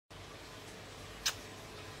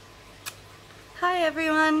Hi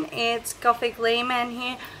everyone, it's Gothic Man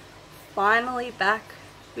here, finally back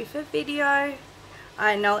with a video.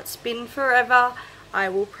 I know it's been forever. I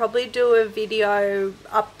will probably do a video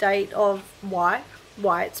update of why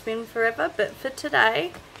it's been forever, but for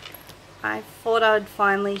today I thought I'd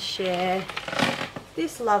finally share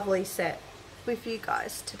this lovely set with you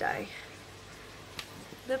guys today.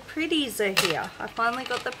 The pretties are here. I finally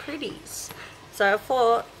got the pretties. So I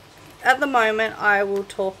thought at the moment I will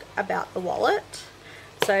talk about the wallet.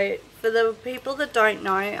 So for the people that don't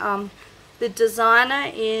know, the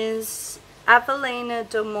designer is Avelina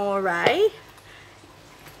De Moray,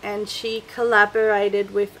 and she collaborated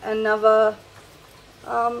with another,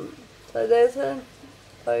 so there's a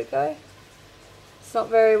logo. It's not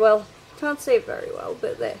very well, can't see it very well,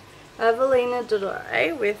 but there. Avelina De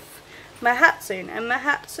Moray with Mahafsoun, and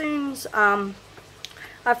Mahafsoun's,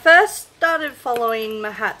 I first started following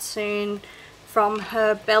Mahafsoun from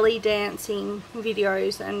her belly dancing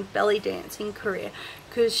videos and belly dancing career,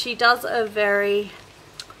 because she does a very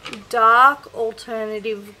dark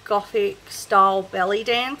alternative gothic style belly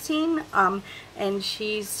dancing, and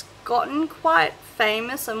she's gotten quite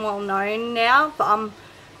famous and well known now,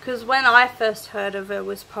 because when I first heard of her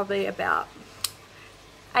was probably about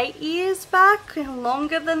 8 years back,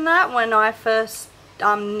 longer than that, when I first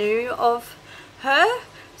knew of her.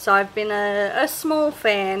 So I've been a small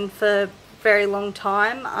fan for a very long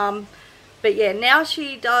time, but yeah, now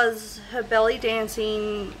she does her belly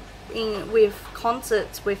dancing with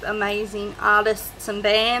concerts with amazing artists and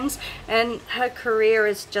bands, and her career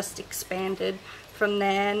has just expanded from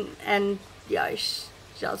there, and you know, she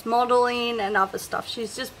does modeling and other stuff.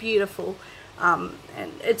 She's just beautiful, and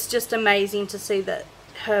it's just amazing to see that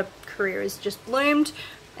her career has just bloomed.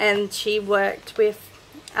 And she worked with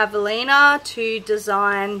Avelina to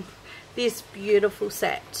design this beautiful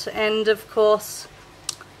set, and of course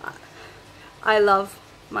I love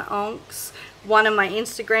my onks. One of my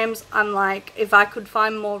Instagrams, I'm like, if I could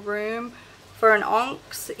find more room for an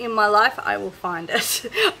onks in my life, I will find it.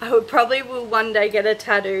 I would probably will one day get a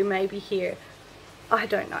tattoo, maybe here, I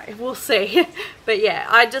don't know, we'll see. But yeah,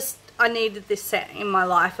 I needed this set in my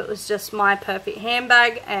life. It was just my perfect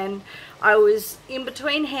handbag, and I was in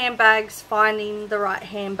between handbags finding the right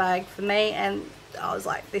handbag for me, and I was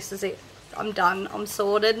like, this is it, I'm done, I'm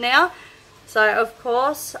sorted now. So of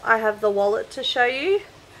course I have the wallet to show you,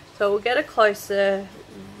 so we'll get a closer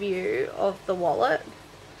view of the wallet.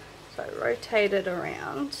 So rotate it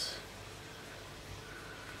around.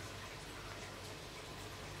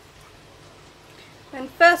 And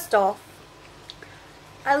first off,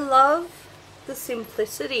 I love the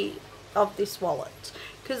simplicity of this wallet,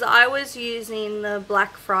 because I was using the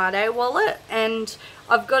Black Friday wallet, and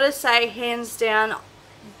I've got to say, hands down,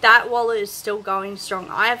 that wallet is still going strong.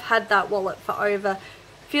 I have had that wallet for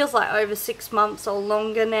feels like over 6 months or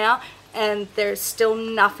longer now, and there's still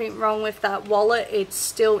nothing wrong with that wallet. It's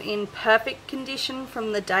still in perfect condition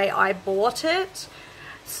from the day I bought it.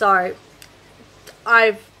 So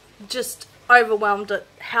I've just overwhelmed at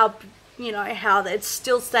how, you know, how it's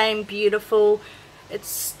still staying beautiful. It's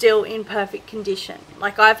still in perfect condition.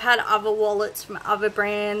 Like, I've had other wallets from other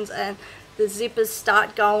brands, and the zippers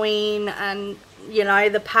start going, and you know,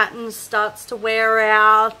 the pattern starts to wear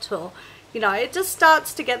out, or you know, it just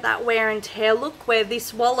starts to get that wear and tear look, where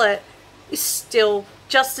this wallet is still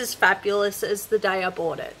just as fabulous as the day I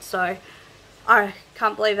bought it. So I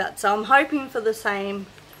can't believe that. So I'm hoping for the same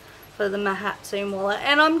for the Mahafsoun wallet,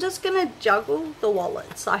 and I'm just gonna juggle the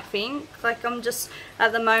wallets. I think, like, I'm just,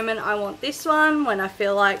 at the moment I want this one. When I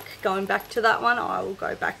feel like going back to that one, I will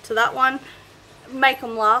go back to that one. Make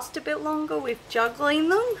them last a bit longer with juggling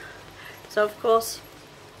them. So of course,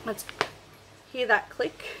 let's hear that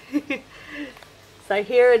click. So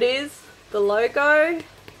here it is, the logo,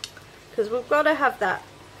 because we've got to have that,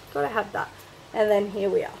 and then here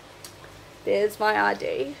we are, there's my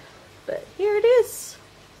ID, but here it is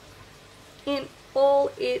in all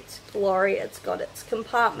its glory. It's got its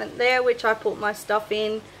compartment there, which I put my stuff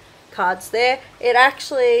in, cards there. It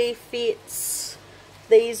actually fits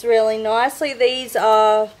these really nicely. These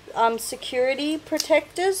are security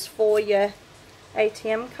protectors for your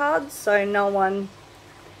ATM cards, so no one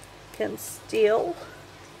can steal.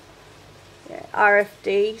 Yeah,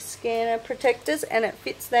 RFD scanner protectors, and it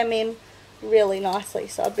fits them in really nicely,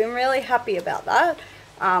 so I've been really happy about that.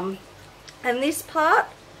 And this part,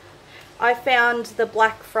 I found the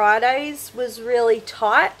Black Fridays was really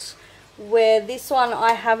tight, where this one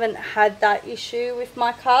I haven't had that issue with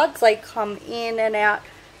my cards. They come in and out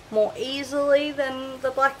more easily than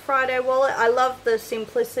the Black Friday wallet. I love the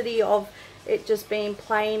simplicity of it just being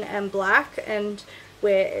plain and black, and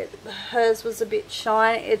where hers was a bit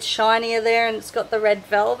shiny. It's shinier there, and it's got the red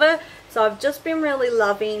velvet. So I've just been really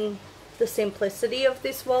loving the simplicity of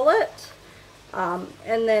this wallet. And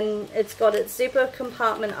then it's got its zipper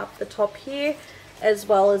compartment up the top here, as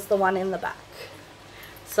well as the one in the back.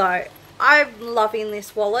 So I'm loving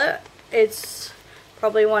this wallet. It's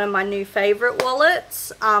probably one of my new favorite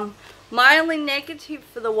wallets. My only negative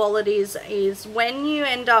for the wallet is when you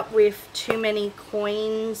end up with too many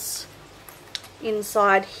coins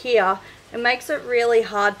inside here, it makes it really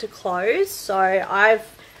hard to close. So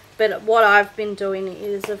but what I've been doing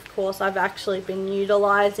is, of course, I've actually been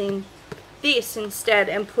utilizing this instead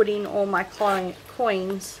and putting all my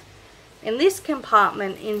coins in this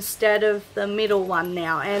compartment instead of the middle one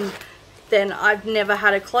now, and then I've never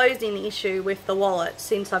had a closing issue with the wallet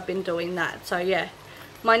since I've been doing that. So yeah,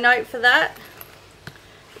 my note for that,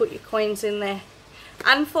 put your coins in there.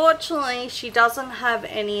 Unfortunately, she doesn't have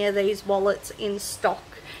any of these wallets in stock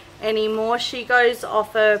anymore. She goes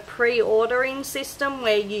off a pre-ordering system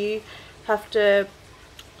where you have to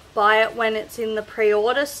buy it when it's in the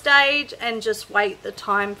pre-order stage and just wait the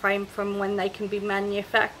time frame from when they can be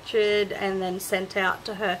manufactured and then sent out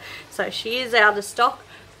to her. So she is out of stock.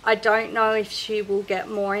 I don't know if she will get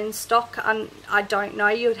more in stock. I don't know.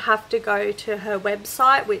 You'd have to go to her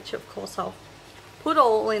website, which of course I'll put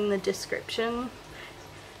all in the description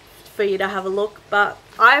for you to have a look. But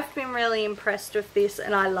I've been really impressed with this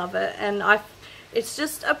and I love it, and it's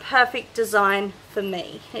just a perfect design for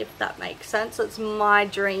me, if that makes sense. It's my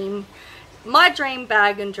dream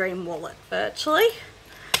bag and dream wallet virtually.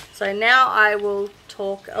 So now I will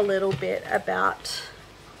talk a little bit about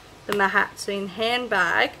the Mahafsoun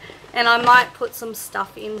handbag, and I might put some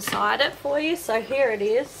stuff inside it for you. So here it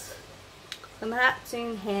is, the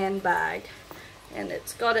Mahafsoun handbag, and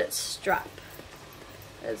it's got its strap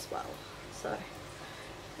as well. So,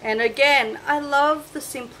 and again, I love the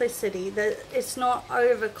simplicity, that it's not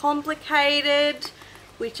overcomplicated,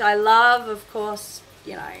 which I love. Of course,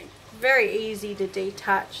 you know, very easy to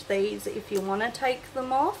detach these if you want to take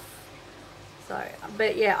them off. So,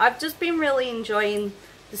 but yeah, I've just been really enjoying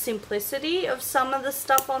the simplicity of some of the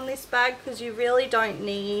stuff on this bag, because you really don't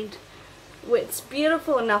need, it's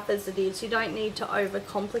beautiful enough as it is, you don't need to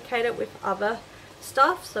overcomplicate it with other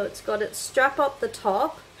stuff. So it's got its strap up the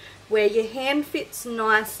top where your hand fits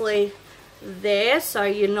nicely there, so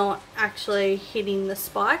you're not actually hitting the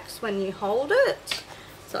spikes when you hold it.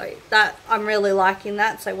 So that, I'm really liking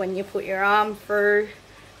that. So when you put your arm through,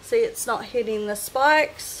 see, it's not hitting the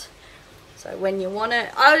spikes. So when you want it,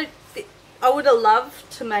 I would have loved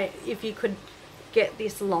to make, if you could get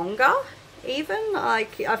this longer even. I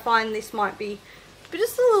find this might be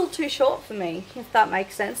just a little too short for me, if that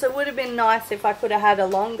makes sense. It would have been nice if I could have had a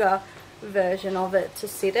longer version of it to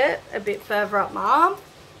sit it a bit further up my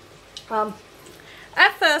arm.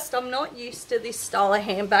 At first, I'm not used to this style of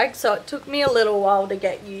handbag, so it took me a little while to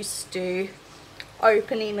get used to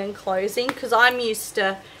opening and closing, because I'm used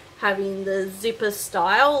to having the zipper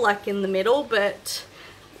style, like in the middle, but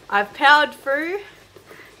I've powered through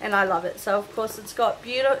and I love it. So of course it's got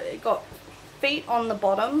feet on the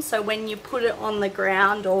bottom, so when you put it on the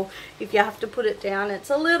ground, or if you have to put it down,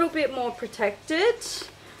 it's a little bit more protected.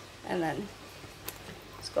 And then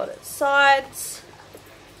it's got its sides,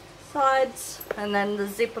 and then the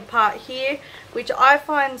zipper part here, which I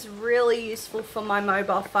find is really useful for my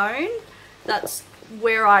mobile phone. That's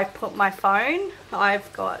where I put my phone.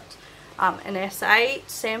 I've got an S8,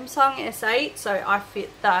 Samsung S8, so I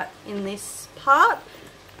fit that in this part.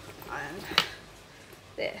 And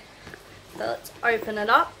there. So let's open it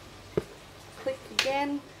up. Click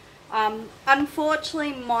again.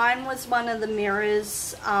 Unfortunately, mine was one of the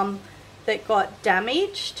mirrors that got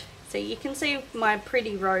damaged. So you can see my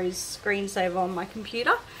pretty rose screensaver on my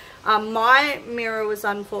computer. My mirror was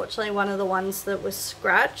unfortunately one of the ones that was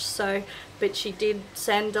scratched. So, but she did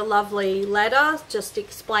send a lovely letter just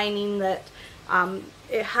explaining that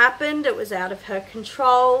it happened, it was out of her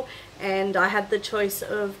control, and I had the choice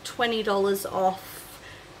of $20 off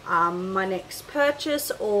my next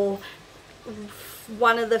purchase, or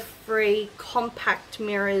one of the free compact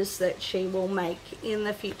mirrors that she will make in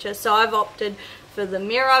the future. So I've opted for the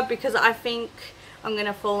mirror because I think I'm going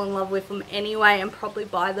to fall in love with them anyway and probably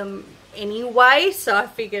buy them anyway. So I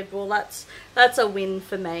figured, well, that's a win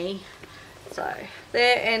for me. So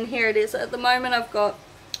there, and here it is. At the moment I've got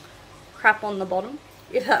crap on the bottom,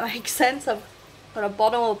 if that makes sense. I've got a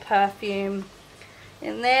bottle of perfume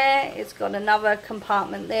in there. It's got another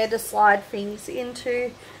compartment there to slide things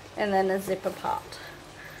into, and then a zipper part.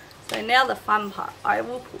 So now the fun part, I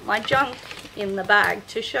will put my junk in the bag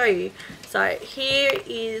to show you. So here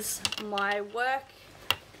is my work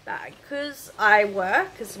bag because I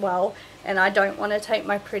work as well and I don't want to take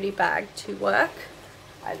my pretty bag to work.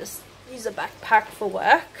 I just use a backpack for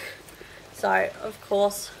work. So of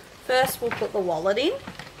course first we'll put the wallet in.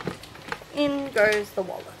 In goes the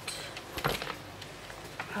wallet.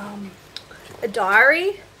 A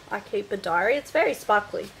diary. I keep a diary. It's very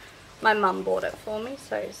sparkly. My mum bought it for me,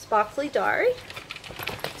 so sparkly diary.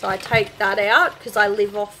 So I take that out because I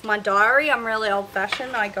live off my diary. I'm really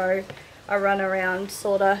old-fashioned. I run around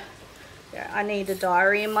sort of, yeah, I need a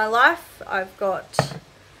diary in my life. I've got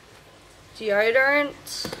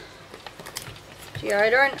deodorant.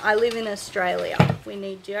 I live in Australia. We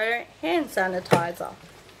need deodorant, hand sanitizer.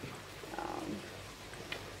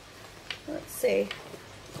 Let's see.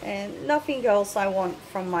 And nothing else I want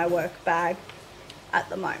from my work bag at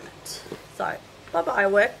the moment. So bye-bye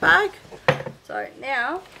work bag. So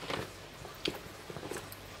now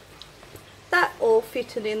that all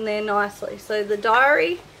fitted in there nicely. So the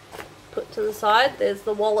diary put to the side, there's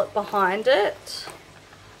the wallet behind it,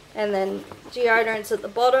 and then deodorant's at the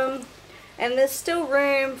bottom, and there's still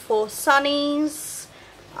room for sunnies,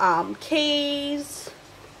 keys,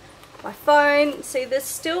 my phone. See, there's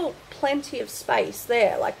still plenty of space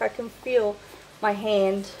there. Like I can feel my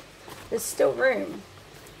hand. There's still room.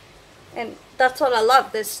 And that's what I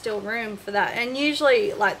love. There's still room for that. And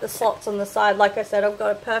usually like the slots on the side, like I said, I've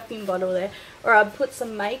got a perfume bottle there. Or I'd put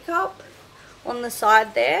some makeup on the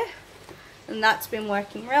side there. And that's been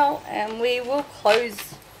working well. And we will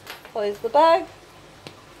close the bag.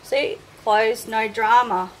 See? Close, no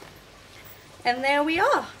drama. And there we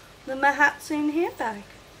are. The Mahafsoun handbag.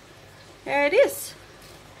 There it is.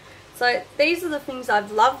 So these are the things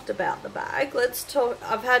I've loved about the bag. Let's talk.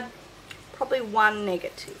 I've had probably one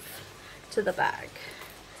negative to the bag,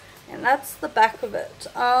 and that's the back of it.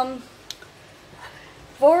 I've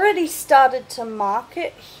already started to mark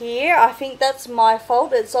it here. I think that's my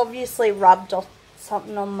fault. It's obviously rubbed off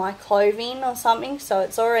something on my clothing or something, so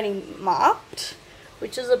it's already marked,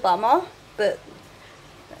 which is a bummer, but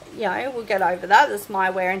you know, we'll get over that. That's my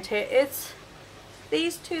wear and tear. It's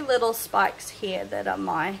these two little spikes here that are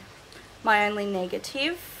my only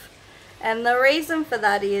negative, and the reason for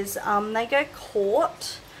that is they get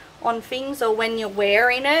caught on things, or when you're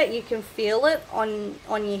wearing it you can feel it on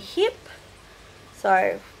your hip.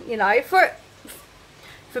 So you know, for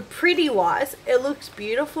pretty wise, it looks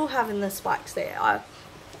beautiful having the spikes there.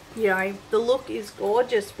 You know, the look is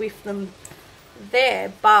gorgeous with them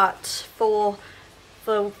there, but for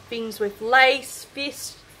things with lace,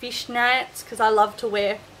 fishnets, because I love to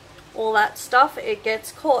wear all that stuff, it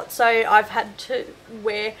gets caught. So I've had to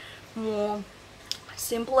wear more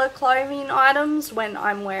simpler clothing items when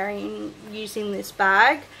I'm using this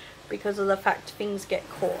bag, because of the fact things get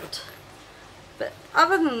caught. But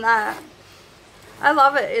other than that, I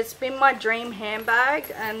love it. It's been my dream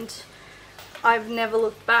handbag and I've never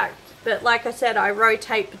looked back. But like I said, I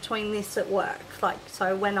rotate between this at work. Like,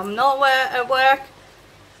 so when I'm not at work,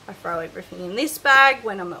 I throw everything in this bag.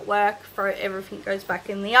 When I'm at work, everything goes back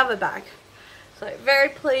in the other bag. So very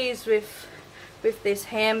pleased with this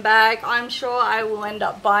handbag. I'm sure I will end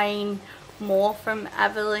up buying more from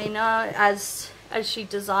Avelina as she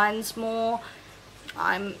designs more.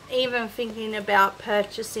 I'm even thinking about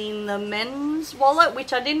purchasing the men's wallet,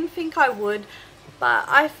 which I didn't think I would, but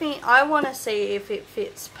I think I want to see if it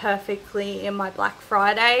fits perfectly in my Black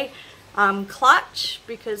Friday clutch,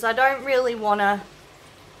 because I don't really want to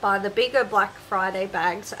buy the bigger Black Friday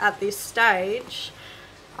bags at this stage.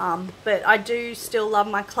 But I do still love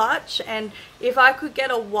my clutch, and if I could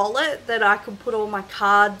get a wallet that I could put all my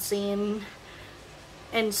cards in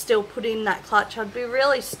and still put in that clutch, I'd be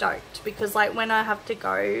really stoked, because like when I have to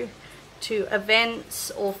go to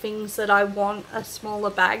events or things that I want a smaller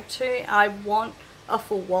bag to, I want a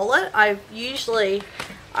full wallet. I've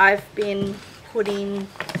been putting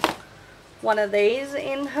one of these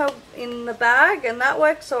in the bag, and that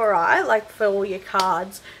works alright, like for all your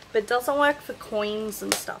cards, but it doesn't work for coins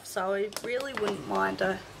and stuff. So I really wouldn't mind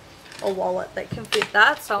a wallet that can fit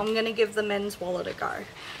that. So I'm going to give the men's wallet a go,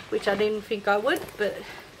 which I didn't think I would. But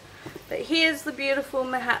here's the beautiful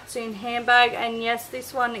Mahafsoun handbag, and yes,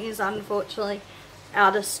 this one is unfortunately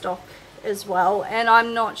out of stock as well, and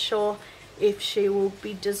I'm not sure if she will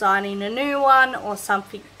be designing a new one or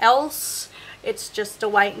something else. It's just a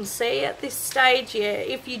wait and see at this stage. Yeah,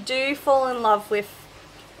 if you do fall in love with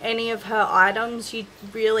any of her items, you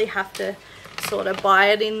really have to sort of buy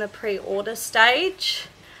it in the pre-order stage.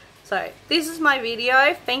 So this is my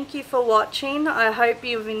video. Thank you for watching. I hope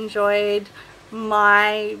you've enjoyed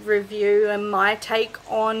my review and my take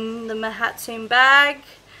on the Mahafsoun bag.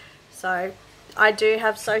 So I do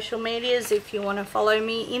have social medias if you want to follow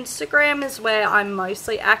me. Instagram is where I'm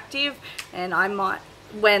mostly active, and I might,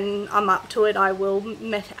 when I'm up to it, I will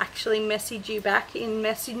actually message you back in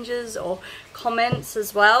messengers or comments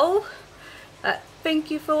as well.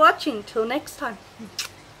 Thank you for watching. Till next time.